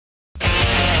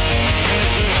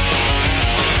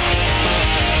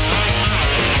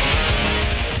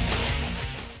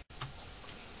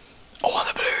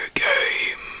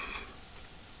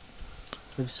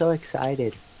I'm so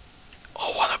excited.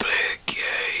 I wanna play a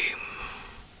game.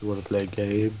 You want to play a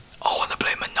game? I wanna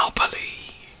play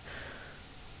Monopoly.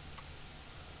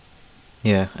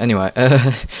 Yeah, anyway,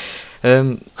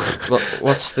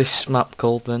 what's this map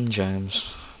called then,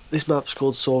 James? This map's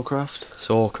called SAWcraft.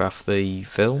 SAWcraft, the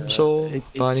film Saw,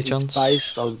 by any It's chance?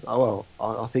 based on. Oh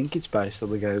well, I think it's based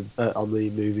on the game, on the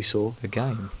movie Saw. The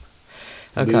game.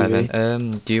 The Okay then,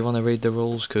 movie. do you want to read the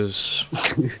rules? Because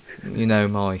you know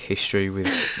my history with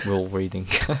rule reading.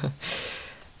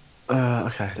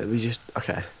 Okay. Let me just.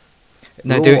 Okay.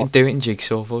 No, Rule one. do it in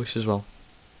Jigsaw voice as well.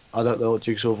 I don't know what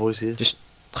Jigsaw voice is. Just,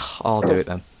 I'll do it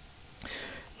then.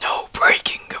 No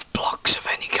breaking of blocks of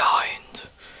any kind.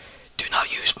 Do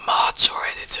not use mods or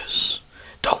editors.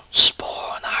 Don't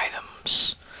spawn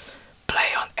items. Play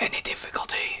on any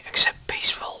difficulty except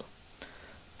peaceful.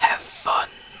 Have fun.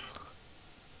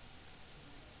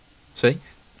 See?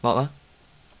 Like that?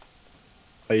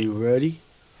 Are you ready?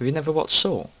 Have you never watched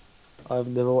Saw? I've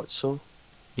never watched Saw.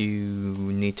 You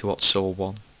need to watch Saw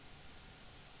 1.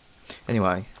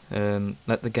 Anyway,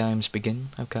 let the games begin,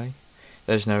 okay?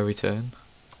 There's no return.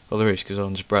 Well, there is, because I'll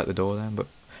just break the door down, but...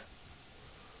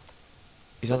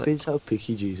 Is that I've been so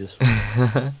picky, Jesus.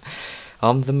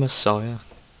 I'm the Messiah.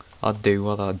 I do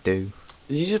what I do.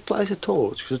 Did you just place a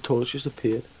torch? Because a torch just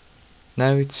appeared.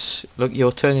 No, it's... Look,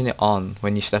 you're turning it on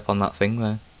when you step on that thing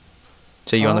there.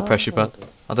 So you're on the pressure pad.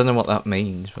 I don't know what that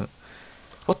means, but...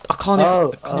 What? I can't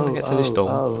even get through this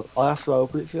door. I have to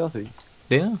open it for you, I think.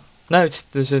 Yeah. No,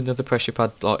 there's another pressure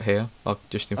pad like here, like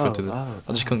just in front of the... I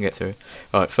just couldn't get through.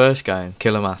 Right, first game,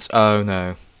 killer maths. Oh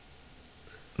no.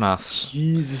 Maths.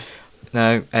 Jesus.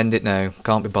 No, end it now.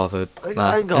 Can't be bothered.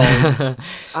 Hang on.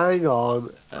 Hang on.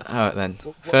 Alright then.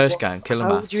 First game, killer How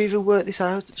maths. would you even work this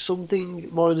out? Something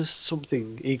minus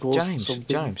something equals something.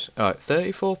 James. Alright,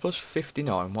 34 plus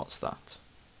 59, what's that?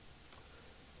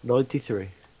 93.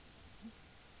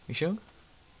 You sure?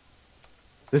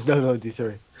 There's no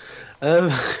 93.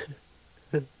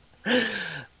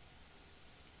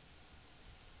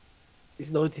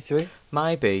 It's 93?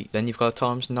 Maybe. Then you've got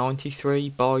times 93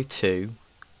 by 2.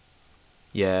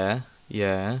 Yeah.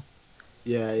 Yeah.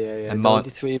 And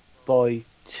 93 by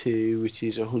 2, which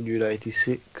is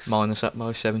 186. minus that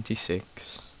by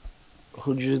 76.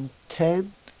 110?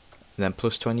 And then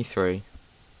plus 23.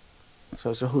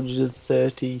 So it's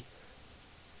 133.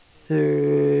 I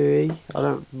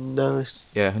don't know.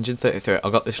 Yeah, 133. I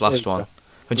got this There last we one. go.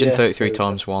 133 Yeah, there we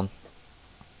times 1.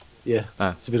 Yeah, Oh.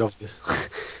 it's a bit obvious.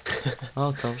 Oh,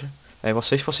 I told you. Hey, what's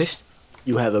this? What's this?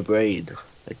 You have a brain.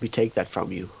 Let me take that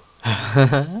from you.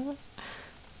 I'm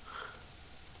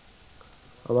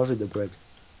I'm having the bread.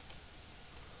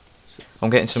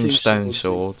 getting some Sushi stone would be-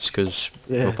 swords, because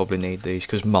Yeah. we'll probably need these,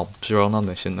 because mobs are on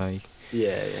this, aren't they?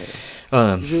 Yeah.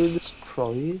 Um, Is there in the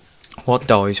surprise? what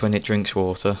dies when it drinks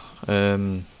water?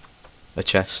 A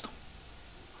chest.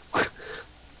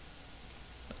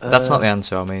 That's not the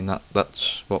answer, I mean,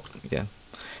 that's what, yeah.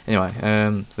 Anyway,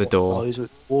 the door. Eyes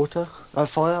with water?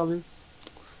 Fire, I mean.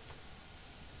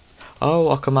 Oh,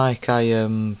 I can make a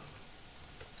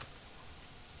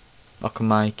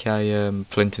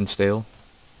flint and steel.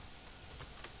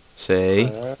 See?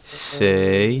 Look,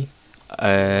 Jay,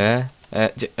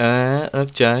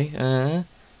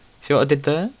 see what I did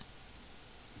there?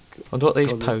 I wonder what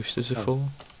these God, posters are oh. for. Do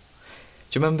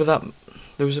you remember that?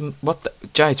 There was a... What the...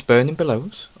 Jay, it's burning below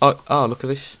us. Oh, look at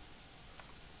this.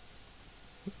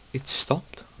 It's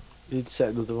stopped. You'd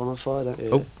set another one on fire, don't you?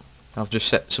 Oh. I've just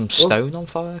set some stone on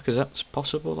fire, because that's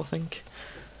possible, I think.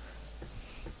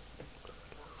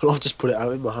 Well, I've just put it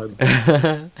out in my hand.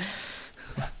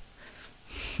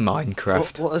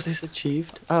 Minecraft. What has this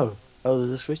achieved? Oh,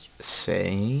 there's a switch.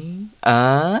 See?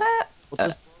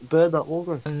 Just burn that wall,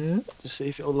 bro. Just see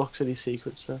if it unlocks any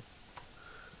secrets there.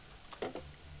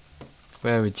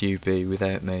 Where would you be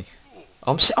without me?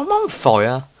 I'm on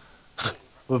fire.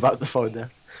 We're about to find out.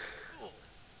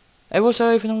 It was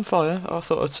even on fire. I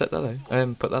thought I'd set that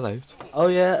out. Put that out. Oh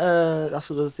yeah, that's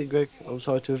another thing, Greg. I'm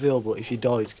sorry to reveal, but if you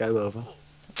die, it's game over.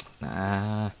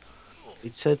 Nah.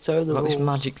 It said so in the I've got this rules.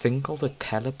 magic thing called a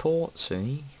teleport,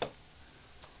 see? Do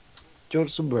you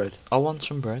want some bread? I want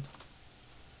some bread.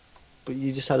 But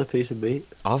you just had a piece of meat.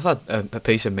 I've had a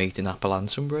piece of meat, an apple and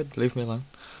some bread. Leave me alone.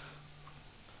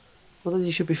 Well, then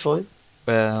you should be fine.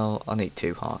 Well, I need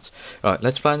 2 hearts. Right,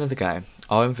 let's play another game.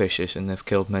 I'm vicious and they've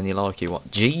killed many like you.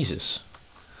 What? Jesus!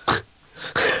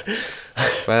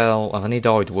 Well, I only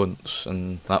died once,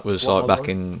 and that was What, like back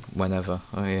in whenever.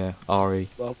 Oh yeah, RE.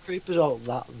 Well, creepers aren't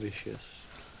that vicious.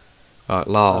 Right,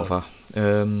 lava.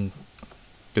 Good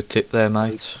tip there,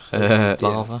 mate. Yeah.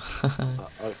 Lava.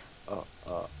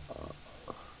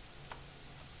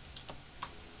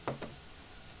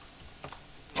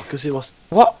 Because he was.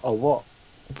 What? Oh, what?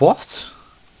 What?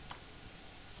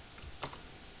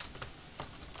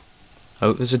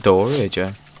 Oh, there's a door here,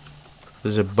 Jay.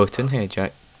 There's a button here,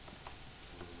 Jay.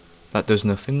 That does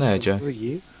nothing there, Jay. Where are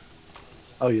you?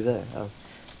 Oh, you're there. Oh.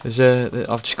 There's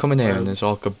I've just come in here and there's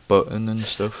like a button and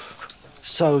stuff.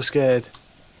 So scared.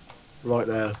 Right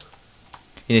now.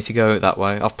 You need to go that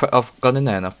way. I've gone in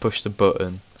there and I've pushed the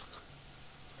button.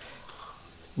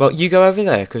 Well, you go over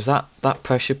there, because that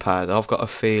pressure pad, I've got a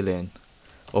feeling,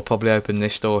 will probably open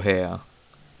this door here.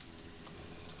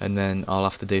 And then I'll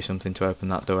have to do something to open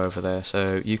that door over there.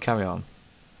 So, you carry on.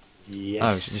 Yes.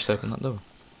 Oh, just open that door.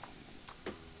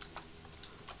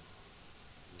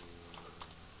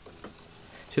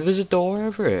 See, there's a door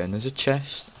over here and there's a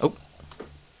chest. Oh.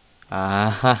 Ah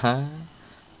ha ha.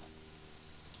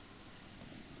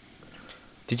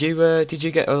 Did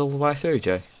you get all the way through,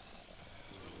 Jay?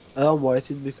 I'm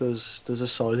waiting because there's a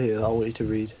sign here that I want you to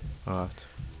read. Alright.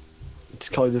 It's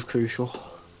kind of crucial.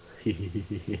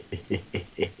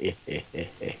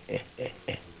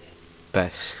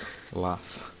 Best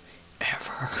laugh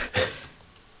ever.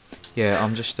 Yeah,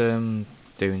 I'm just doing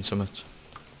something.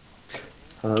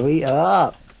 Hurry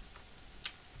up!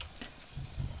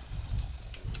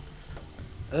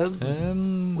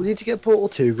 We need to get Portal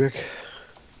 2, Greg.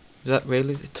 Is that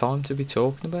really the time to be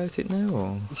talking about it now,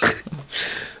 or?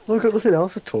 We've got nothing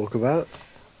else to talk about.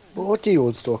 But what do you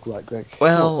want to talk about, Greg?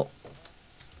 Well,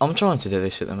 I'm trying to do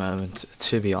this at the moment,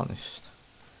 to be honest.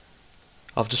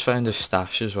 I've just found a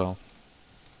stash as well.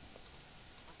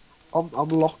 I'm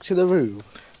locked in a room.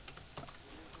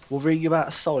 We'll ring about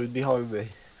a sign behind me.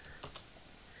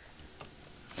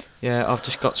 Yeah, I've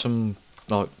just got some,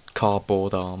 like,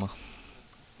 cardboard armour.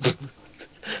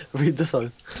 Read the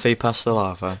sign. See past the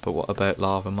lava, but what about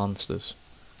lava monsters?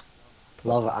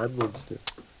 Lava and monster.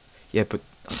 Yeah, but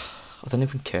I don't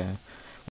even care.